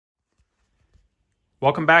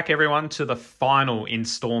Welcome back, everyone, to the final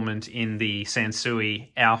installment in the Sansui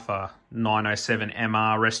Alpha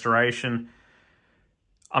 907MR restoration.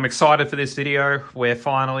 I'm excited for this video. We're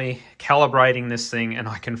finally calibrating this thing and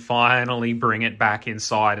I can finally bring it back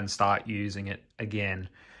inside and start using it again.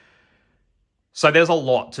 So there's a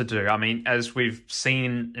lot to do. I mean, as we've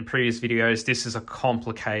seen in previous videos, this is a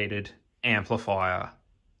complicated amplifier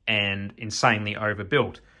and insanely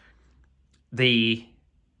overbuilt. The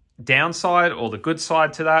downside, or the good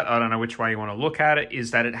side to that, I don't know which way you want to look at it,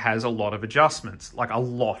 is that it has a lot of adjustments, like a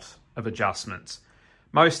lot of adjustments.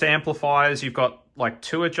 Most amplifiers, you've got like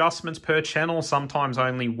 2 adjustments per channel, sometimes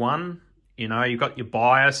only 1. You know, you've got your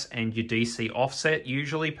bias and your DC offset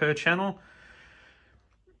usually per channel.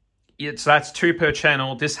 That's 2 per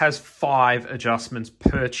channel. This has 5 adjustments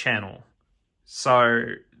per channel. So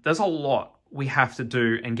there's a lot we have to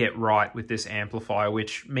do and get right with this amplifier,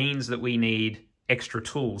 which means that we need extra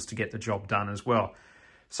tools to get the job done as well.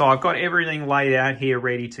 So I've got everything laid out here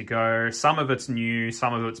ready to go. Some of it's new,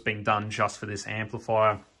 some of it's been done just for this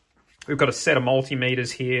amplifier. We've got a set of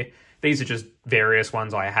multimeters here. These are just various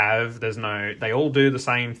ones I have. They all do the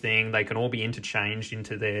same thing. They can all be interchanged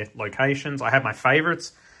into their locations. I have my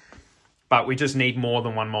favorites, but we just need more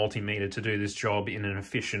than one multimeter to do this job in an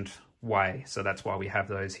efficient way. So that's why we have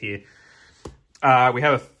those here. We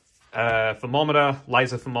have a thermometer,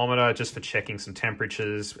 laser thermometer, just for checking some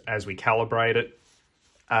temperatures as we calibrate it.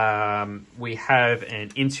 We have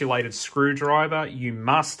an insulated screwdriver. You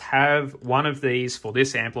must have one of these for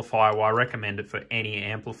this amplifier. Well, I recommend it for any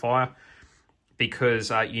amplifier because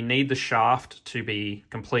you need the shaft to be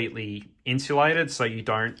completely insulated so you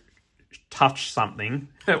don't touch something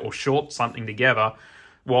or short something together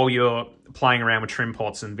while you're playing around with trim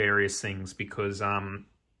pots and various things, because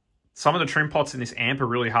some of the trim pots in this amp are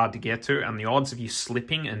really hard to get to, and the odds of you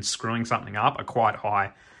slipping and screwing something up are quite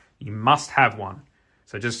high. You must have one.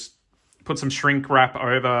 So just put some shrink wrap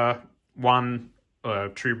over one, or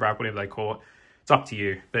tube wrap, whatever they call it. It's up to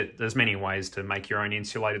you, but there's many ways to make your own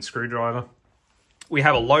insulated screwdriver. We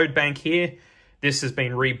have a load bank here. This has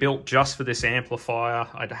been rebuilt just for this amplifier.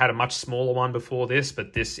 I had a much smaller one before this,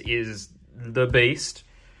 but this is the beast.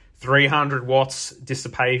 300 watts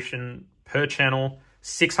dissipation per channel.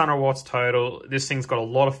 600 watts total. This thing's got a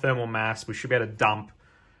lot of thermal mass. We should be able to dump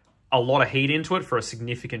a lot of heat into it for a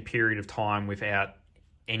significant period of time without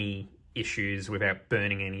any issues, without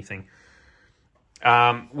burning anything.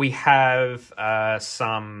 We have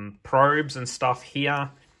some probes and stuff here.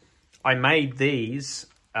 I made these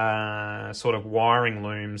sort of wiring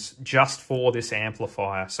looms just for this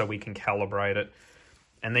amplifier so we can calibrate it.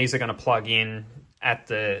 And these are going to plug in at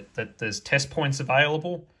there's test points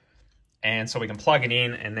available. And so we can plug it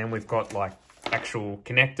in, and then we've got like actual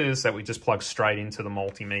connectors that we just plug straight into the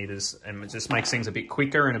multimeters, and it just makes things a bit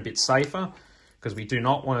quicker and a bit safer because we do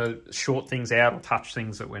not want to short things out or touch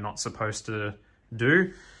things that we're not supposed to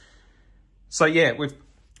do. So yeah, we've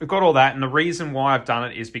got all that, and the reason why I've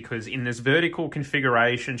done it is because in this vertical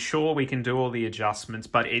configuration, sure, we can do all the adjustments,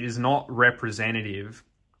 but it is not representative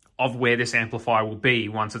of where this amplifier will be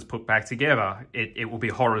once it's put back together. It will be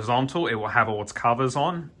horizontal, it will have all its covers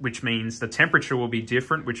on, which means the temperature will be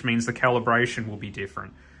different, which means the calibration will be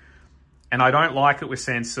different. And I don't like it with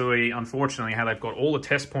Sansui, unfortunately, how they've got all the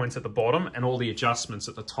test points at the bottom and all the adjustments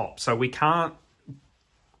at the top. So we can't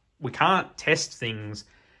test things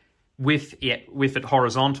with it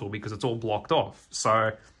horizontal because it's all blocked off.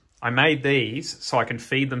 So I made these so I can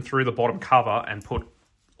feed them through the bottom cover and put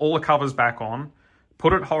all the covers back on,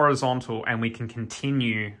 put it horizontal, and we can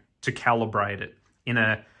continue to calibrate it in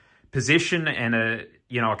a position and a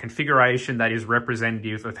configuration that is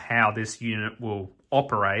representative of how this unit will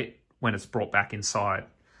operate when it's brought back inside.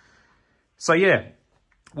 So yeah,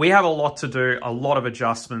 we have a lot to do, a lot of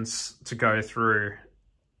adjustments to go through,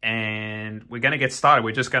 and we're going to get started.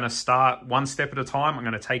 We're just going to start one step at a time. I'm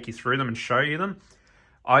going to take you through them and show you them.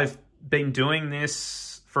 I've been doing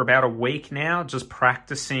this for about a week now, just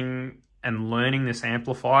practicing and learning this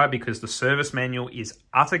amplifier because the service manual is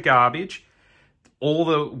utter garbage. All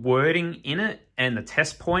the wording in it and the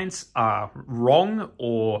test points are wrong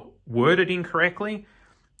or worded incorrectly,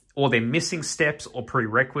 or they're missing steps or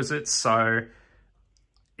prerequisites. So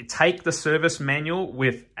take the service manual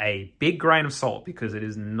with a big grain of salt because it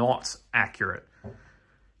is not accurate.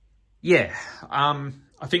 Yeah,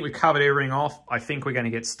 I think we've covered everything off. I think we're going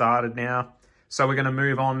to get started now. So we're going to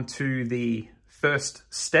move on to the first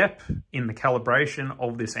step in the calibration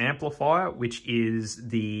of this amplifier, which is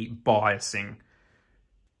the biasing.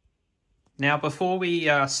 Now, before we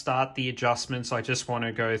start the adjustments, I just want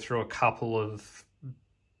to go through a couple of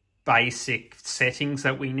basic settings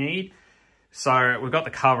that we need. So we've got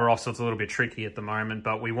the cover off, so it's a little bit tricky at the moment,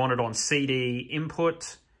 but we want it on CD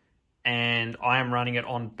input, and I am running it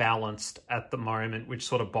on balanced at the moment, which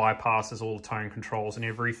sort of bypasses all the tone controls and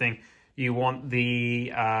everything. You want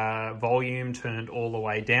the volume turned all the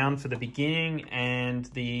way down for the beginning and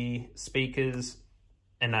the speakers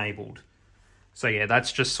enabled. So yeah,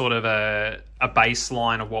 that's just sort of a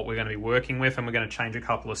baseline of what we're going to be working with, and we're going to change a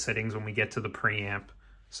couple of settings when we get to the preamp.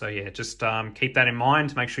 So yeah, just keep that in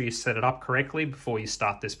mind. Make sure you set it up correctly before you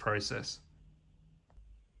start this process.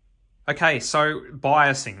 Okay, so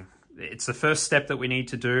biasing. It's the first step that we need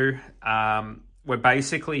to do. We're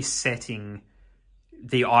basically setting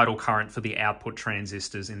the idle current for the output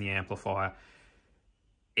transistors in the amplifier.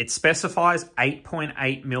 It specifies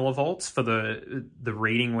 8.8 millivolts for the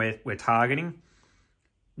reading we're targeting.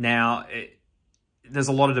 Now, there's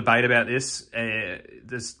a lot of debate about this.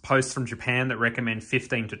 There's posts from Japan that recommend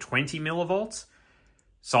 15 to 20 millivolts.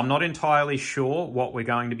 So I'm not entirely sure what we're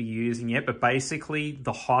going to be using yet, but basically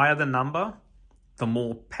the higher the number, the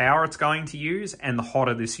more power it's going to use and the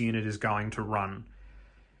hotter this unit is going to run.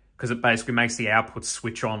 Because it basically makes the output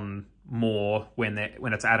switch on more when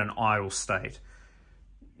it's at an idle state.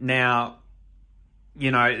 Now,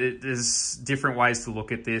 you know, there's different ways to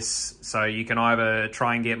look at this. So you can either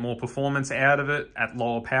try and get more performance out of it at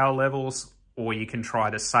lower power levels, or you can try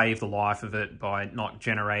to save the life of it by not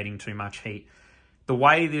generating too much heat. The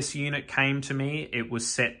way this unit came to me, it was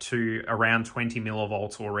set to around 20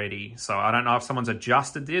 millivolts already. So I don't know if someone's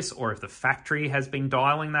adjusted this or if the factory has been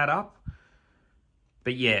dialing that up.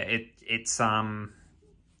 But yeah, it's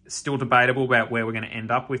still debatable about where we're going to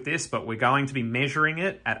end up with this, but we're going to be measuring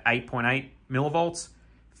it at 8.8 millivolts,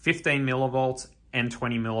 15 millivolts, and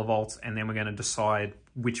 20 millivolts, and then we're going to decide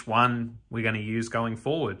which one we're going to use going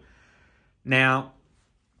forward. Now,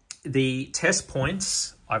 the test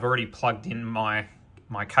points, I've already plugged in my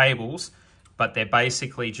cables, but they're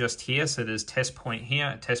basically just here. So there's test point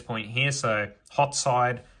here, so hot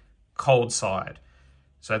side, cold side.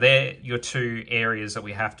 So they're your two areas that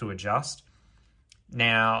we have to adjust.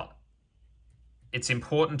 Now, it's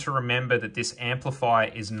important to remember that this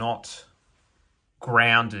amplifier is not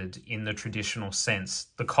grounded in the traditional sense.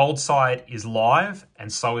 The cold side is live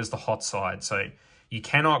and so is the hot side. So you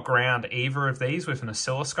cannot ground either of these with an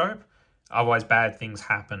oscilloscope, otherwise bad things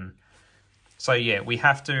happen. So yeah, we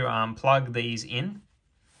have to plug these in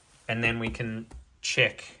and then we can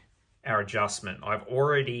check our adjustment. I've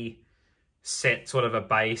already set sort of a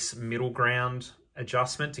base middle ground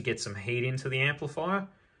adjustment to get some heat into the amplifier,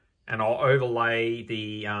 and I'll overlay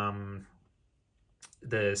the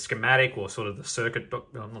schematic, or sort of the circuit,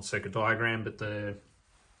 not circuit diagram, but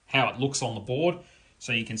how it looks on the board,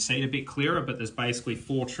 so you can see it a bit clearer. But there's basically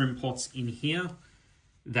 4 trim pots in here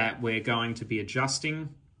that we're going to be adjusting,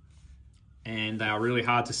 and they are really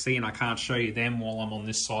hard to see, and I can't show you them while I'm on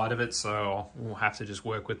this side of it, so we'll have to just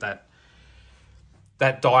work with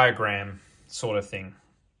that diagram sort of thing.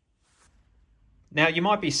 Now, you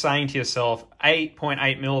might be saying to yourself,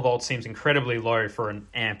 8.8 millivolts seems incredibly low for an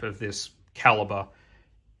amp of this caliber.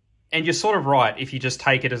 And you're sort of right if you just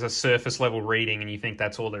take it as a surface level reading and you think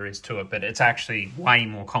that's all there is to it, but it's actually way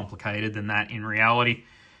more complicated than that in reality.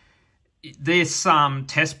 This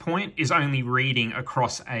test point is only reading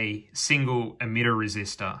across a single emitter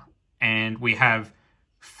resistor, and we have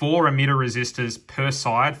 4 emitter resistors per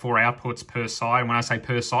side, 4 outputs per side. When I say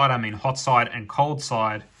per side, I mean hot side and cold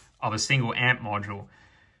side of a single amp module.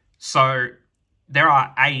 So there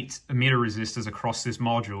are 8 emitter resistors across this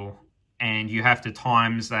module, and you have to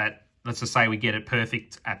times that. Let's just say we get it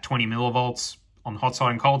perfect at 20 millivolts on hot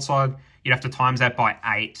side and cold side. You'd have to times that by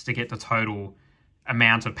 8 to get the total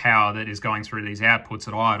amount of power that is going through these outputs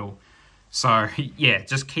at idle. So yeah,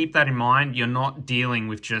 just keep that in mind. You're not dealing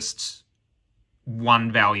with just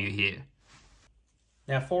one value here.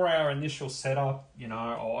 Now, for our initial setup, you know,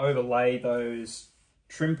 I'll overlay those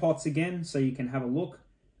trim pots again so you can have a look.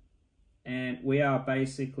 And we are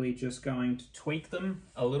basically just going to tweak them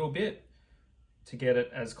a little bit to get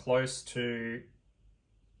it as close to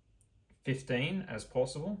 15 as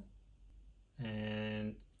possible.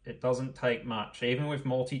 And it doesn't take much. Even with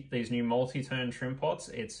these new multi-turn trim pots,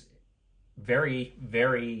 it's very,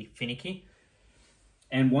 very finicky.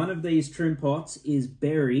 And one of these trim pots is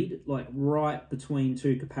buried like right between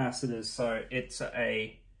 2 capacitors. So it's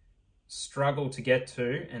a struggle to get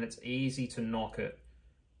to, and it's easy to knock it.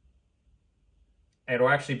 It'll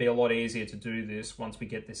actually be a lot easier to do this once we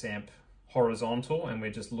get this amp horizontal and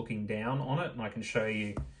we're just looking down on it, and I can show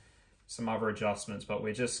you some other adjustments, but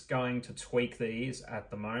we're just going to tweak these at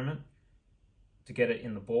the moment to get it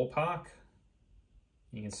in the ballpark.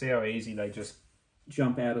 You can see how easy they just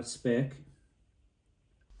jump out of spec.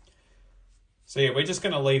 So yeah, we're just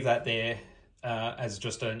going to leave that there as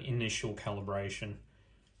just an initial calibration.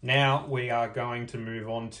 Now we are going to move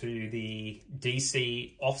on to the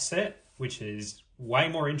DC offset, which is way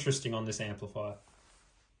more interesting on this amplifier.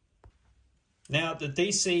 Now, the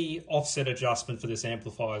DC offset adjustment for this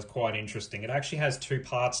amplifier is quite interesting. It actually has two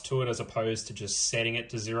parts to it as opposed to just setting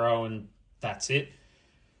it to 0 and that's it.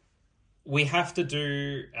 We have to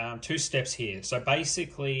do two steps here. So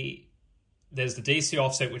basically, there's the DC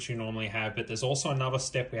offset, which you normally have, but there's also another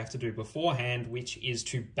step we have to do beforehand, which is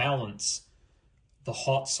to balance the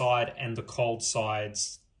hot side and the cold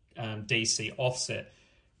side's DC offset.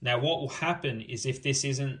 Now, what will happen is if this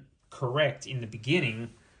isn't correct in the beginning,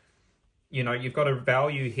 you know, you've got a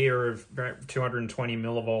value here of 220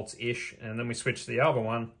 millivolts-ish, and then we switch to the other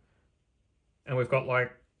one, and we've got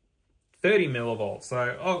like 30 millivolts.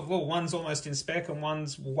 So, oh, well, one's almost in spec and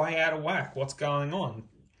one's way out of whack. What's going on?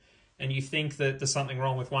 And you think that there's something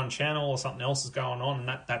wrong with one channel or something else is going on,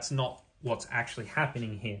 and that's not what's actually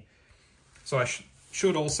happening here. So I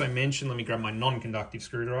should also mention, let me grab my non-conductive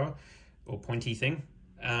screwdriver, or pointy thing.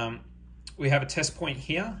 We have a test point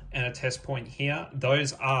here and a test point here.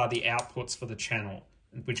 Those are the outputs for the channel,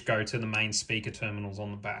 which go to the main speaker terminals on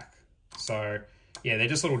the back. So yeah, they're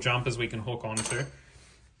just little jumpers we can hook onto.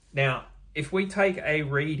 Now, if we take a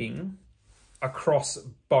reading across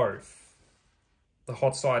both the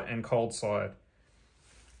hot side and cold side,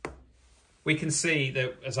 we can see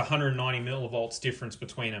that there's 190 millivolts difference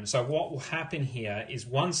between them. So what will happen here is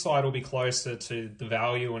one side will be closer to the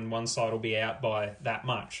value and one side will be out by that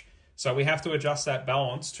much. So we have to adjust that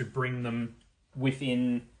balance to bring them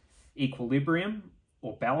within equilibrium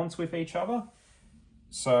or balance with each other.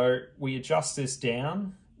 So we adjust this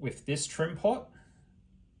down with this trim pot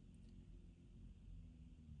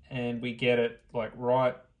and we get it like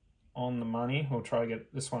right on the money. We'll try to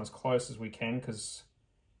get this one as close as we can because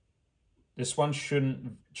this one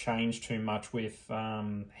shouldn't change too much with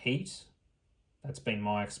heat. That's been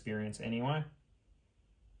my experience anyway.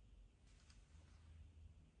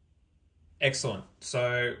 Excellent.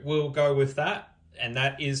 So we'll go with that, and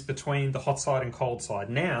that is between the hot side and cold side.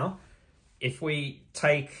 Now, if we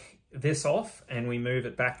take this off and we move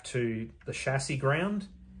it back to the chassis ground,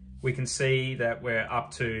 we can see that we're up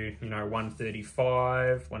to, you know,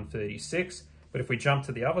 135, 136. But if we jump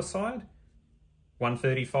to the other side,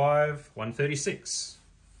 135, 136.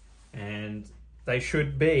 And they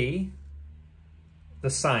should be the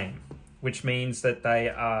same, which means that they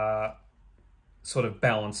are sort of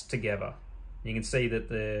balanced together. You can see that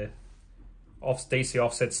the DC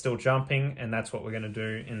offset's still jumping, and that's what we're going to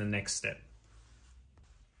do in the next step.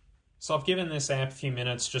 So I've given this amp a few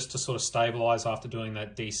minutes just to sort of stabilize after doing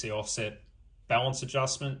that DC offset balance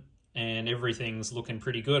adjustment, and everything's looking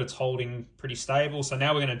pretty good. It's holding pretty stable. So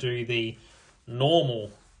now we're going to do the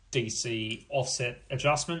normal DC offset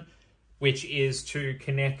adjustment, which is to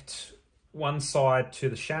connect one side to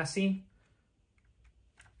the chassis.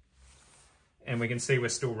 And we can see we're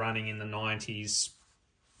still running in the 90s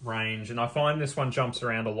range. And I find this one jumps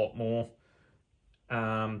around a lot more.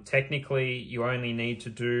 Technically, you only need to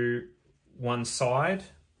do one side,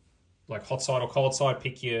 like hot side or cold side,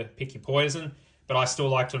 pick your poison. But I still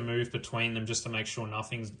like to move between them just to make sure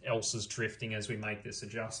nothing else is drifting as we make this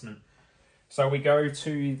adjustment. So we go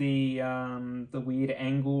to the weird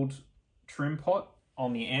angled trim pot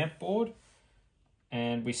on the amp board,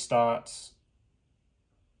 and we start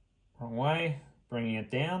wrong way, bringing it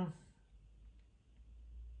down.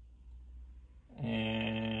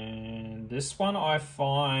 And this one I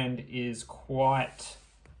find is quite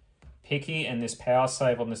picky, and this power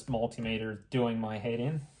save on this multimeter is doing my head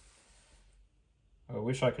in. I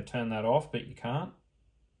wish I could turn that off, but you can't.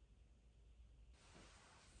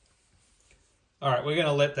 All right, we're going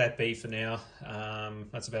to let that be for now.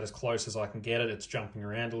 That's about as close as I can get it. It's jumping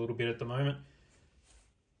around a little bit at the moment.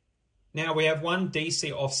 Now we have one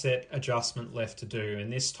DC offset adjustment left to do,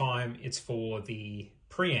 and this time it's for the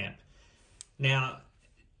preamp. Now,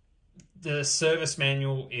 the service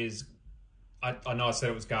manual is, I know I said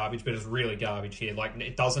it was garbage, but it's really garbage here. Like,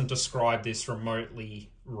 it doesn't describe this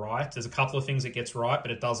remotely right. There's a couple of things it gets right,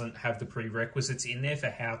 but it doesn't have the prerequisites in there for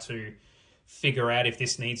how to figure out if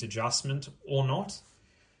this needs adjustment or not.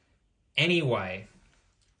 Anyway,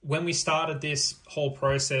 when we started this whole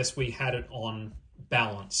process, we had it on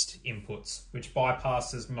balanced inputs, which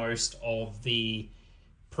bypasses most of the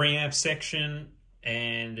preamp section,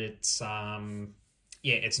 and it's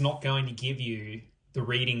it's not going to give you the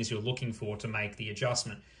readings you're looking for to make the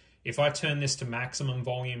adjustment. If I turn this to maximum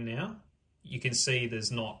volume now, you can see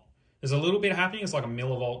there's a little bit happening. It's like a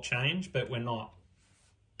millivolt change, but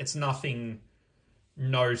it's nothing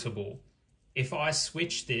notable. If I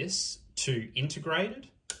switch this to integrated,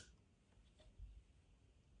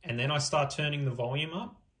 and then I start turning the volume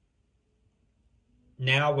up,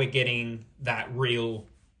 now we're getting that real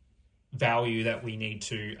value that we need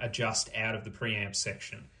to adjust out of the preamp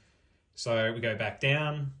section. So we go back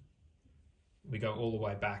down, we go all the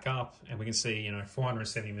way back up, and we can see, you know,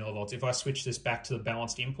 470 millivolts. If I switch this back to the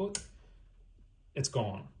balanced input, it's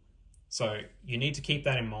gone. So you need to keep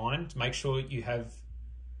that in mind. Make sure you have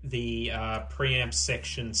the preamp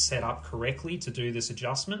section set up correctly to do this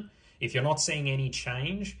adjustment. If you're not seeing any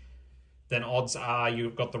change, then odds are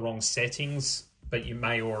you've got the wrong settings, but you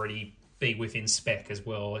may already be within spec as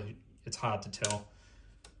well. It's hard to tell.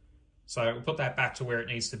 So we'll put that back to where it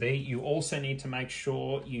needs to be. You also need to make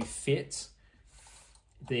sure you fit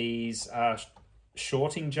these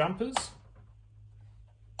shorting jumpers,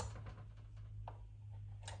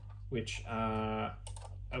 which are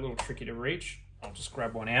a little tricky to reach. I'll just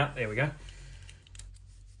grab one out. There we go.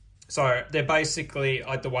 So they're basically,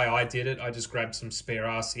 the way I did it, I just grabbed some spare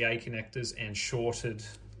RCA connectors and shorted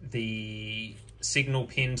the signal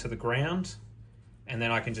pin to the ground, and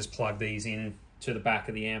then I can just plug these in to the back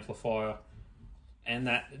of the amplifier, and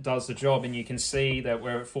that does the job. And you can see that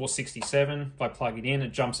we're at 467. If I plug it in,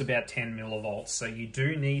 it jumps about 10 millivolts. So you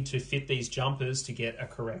do need to fit these jumpers to get a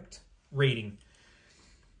correct reading.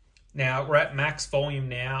 Now we're at max volume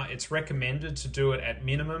now. It's recommended to do it at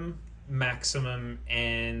minimum, maximum,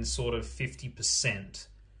 and sort of 50%.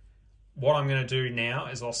 What I'm going to do now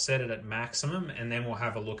is I'll set it at maximum, and then we'll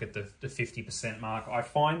have a look at the 50% mark. I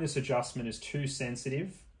find this adjustment is too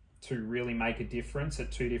sensitive to really make a difference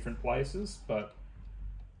at two different places, but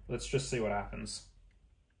let's just see what happens.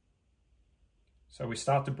 So we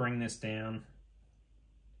start to bring this down.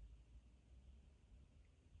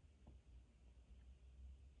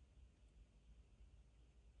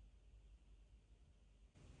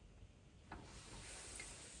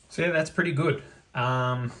 So yeah, that's pretty good.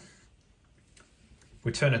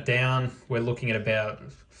 We turn it down, we're looking at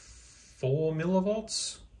about 4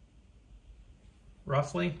 millivolts,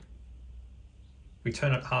 roughly. We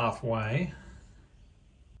turn it halfway.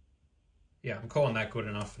 Yeah, I'm calling that good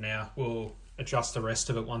enough for now. We'll adjust the rest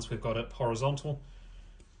of it once we've got it horizontal.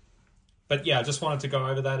 But yeah, I just wanted to go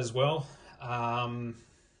over that as well.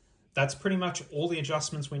 That's pretty much all the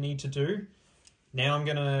adjustments we need to do. Now I'm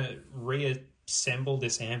gonna reassemble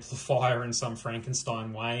this amplifier in some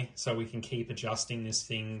Frankenstein way so we can keep adjusting this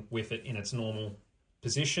thing with it in its normal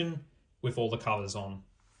position with all the covers on.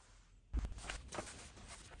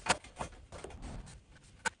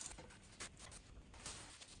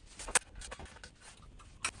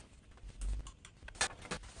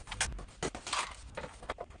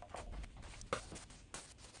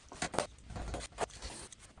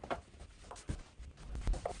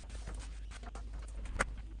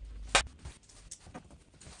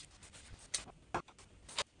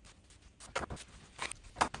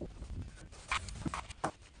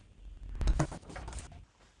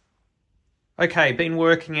 Okay, been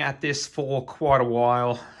working at this for quite a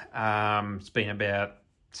while. It's been about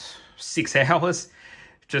 6 hours.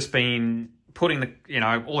 Just been putting the,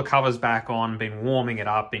 all the covers back on, been warming it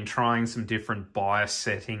up, been trying some different bias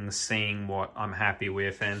settings, seeing what I'm happy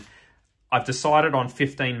with. And I've decided on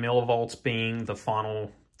 15 millivolts being the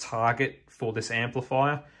final target for this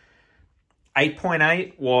amplifier.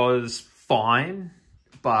 8.8 was fine,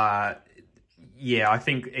 but yeah, I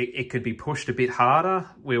think it could be pushed a bit harder.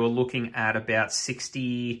 We were looking at about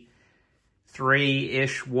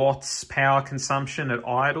 63-ish watts power consumption at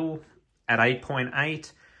idle at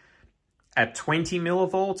 8.8. At 20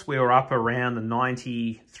 millivolts, we were up around the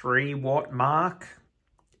 93 watt mark,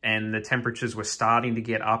 and the temperatures were starting to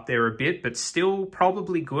get up there a bit, but still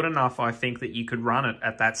probably good enough, I think, that you could run it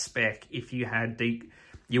at that spec if you had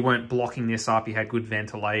you weren't blocking this up, you had good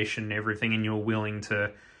ventilation and everything, and you were willing to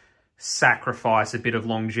sacrifice a bit of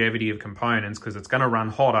longevity of components, because it's going to run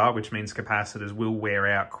hotter, which means capacitors will wear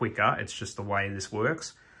out quicker. It's just the way this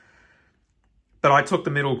works. But I took the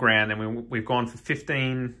middle ground, and we've gone for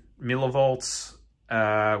 15 millivolts,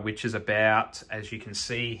 which is about, as you can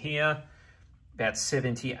see here, about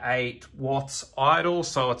 78 watts idle.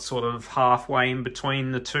 So it's sort of halfway in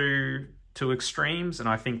between the two extremes, and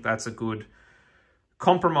I think that's a good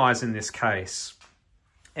compromise in this case.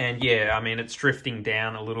 And yeah, I mean, it's drifting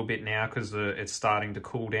down a little bit now because it's starting to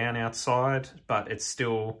cool down outside, but it's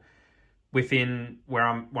still within where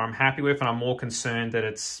I'm happy with, and I'm more concerned that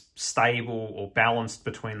it's stable or balanced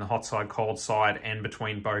between the hot side, cold side, and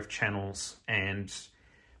between both channels. And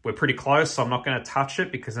we're pretty close, so I'm not going to touch it,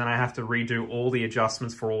 because then I have to redo all the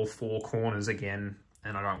adjustments for all 4 corners again,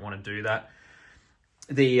 and I don't want to do that.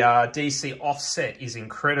 The DC offset is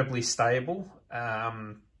incredibly stable.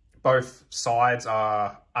 both sides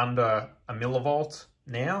are under a millivolt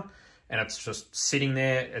now, and it's just sitting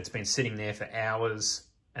there. It's been sitting there for hours,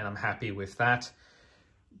 and I'm happy with that.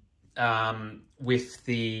 With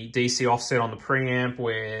the DC offset on the preamp,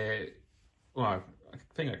 where, well, I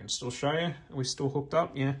think I can still show you. Are we still hooked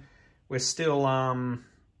up? Yeah. We're still,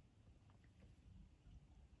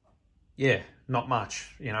 yeah, not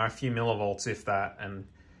much, you know, a few millivolts if that, and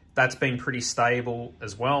that's been pretty stable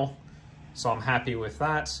as well. So I'm happy with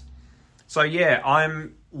that. So yeah,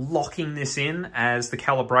 I'm locking this in as the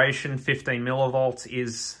calibration. 15 millivolts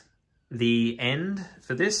is the end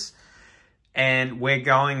for this. And we're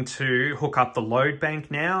going to hook up the load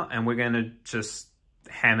bank now, and we're going to just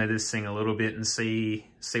hammer this thing a little bit and see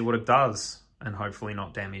what it does, and hopefully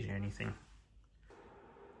not damage anything.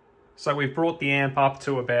 So we've brought the amp up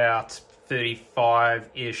to about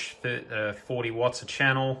 35-ish, 40 watts a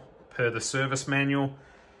channel per the service manual.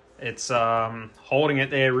 It's holding it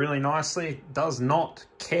there really nicely. It does not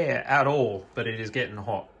care at all, but it is getting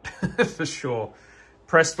hot for sure.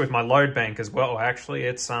 Pressed with my load bank as well, actually.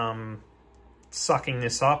 It's sucking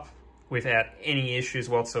this up without any issues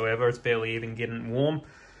whatsoever. It's barely even getting warm.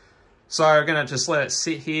 So I'm going to just let it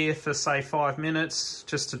sit here for, say, 5 minutes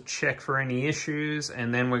just to check for any issues,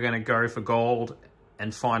 and then we're going to go for gold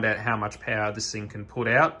and find out how much power this thing can put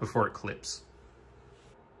out before it clips.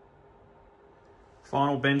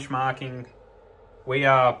 Final benchmarking. We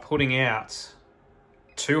are putting out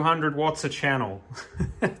 200 watts a channel.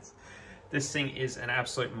 This thing is an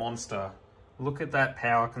absolute monster. Look at that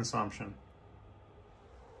power consumption.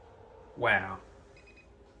 Wow.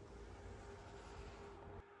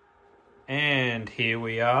 And here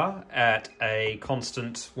we are at a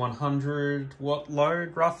constant 100 watt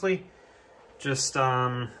load, roughly. Just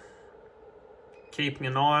keeping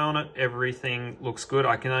an eye on it. Everything looks good.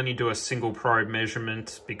 I can only do a single probe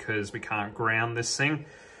measurement because we can't ground this thing,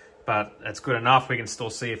 but that's good enough. We can still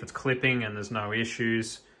see if it's clipping and there's no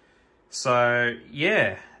issues. So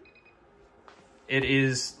yeah, it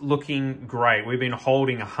is looking great. We've been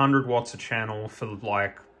holding 100 watts a channel for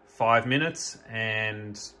like 5 minutes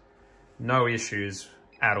and no issues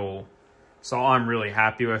at all. So I'm really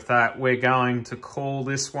happy with that. We're going to call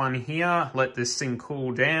this one here, let this thing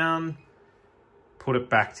cool down, put it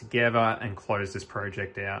back together, and close this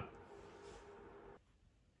project out.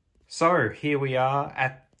 So here we are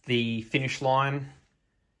at the finish line.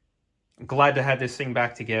 I'm glad to have this thing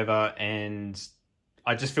back together, and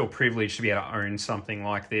I just feel privileged to be able to own something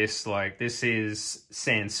like this. Like, this is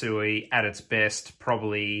Sansui at its best,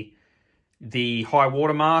 probably the high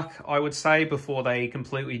watermark, I would say, before they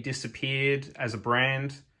completely disappeared as a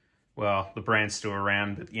brand. Well, the brand's still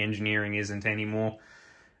around, but the engineering isn't anymore.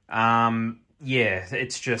 Yeah,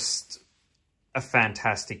 it's just a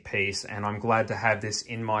fantastic piece, and I'm glad to have this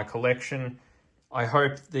in my collection. I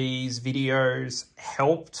hope these videos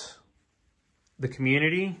helped the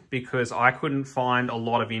community, because I couldn't find a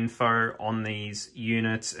lot of info on these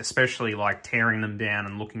units, especially like tearing them down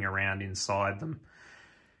and looking around inside them.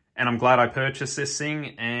 And I'm glad I purchased this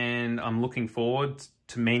thing, and I'm looking forward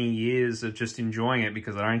to many years of just enjoying it,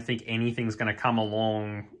 because I don't think anything's going to come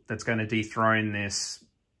along that's going to dethrone this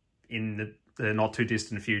in the not too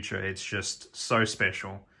distant future. It's just so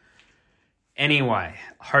special. Anyway,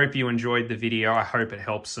 I hope you enjoyed the video. I hope it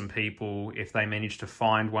helps some people if they manage to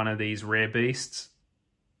find one of these rare beasts.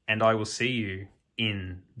 And I will see you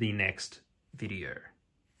in the next video.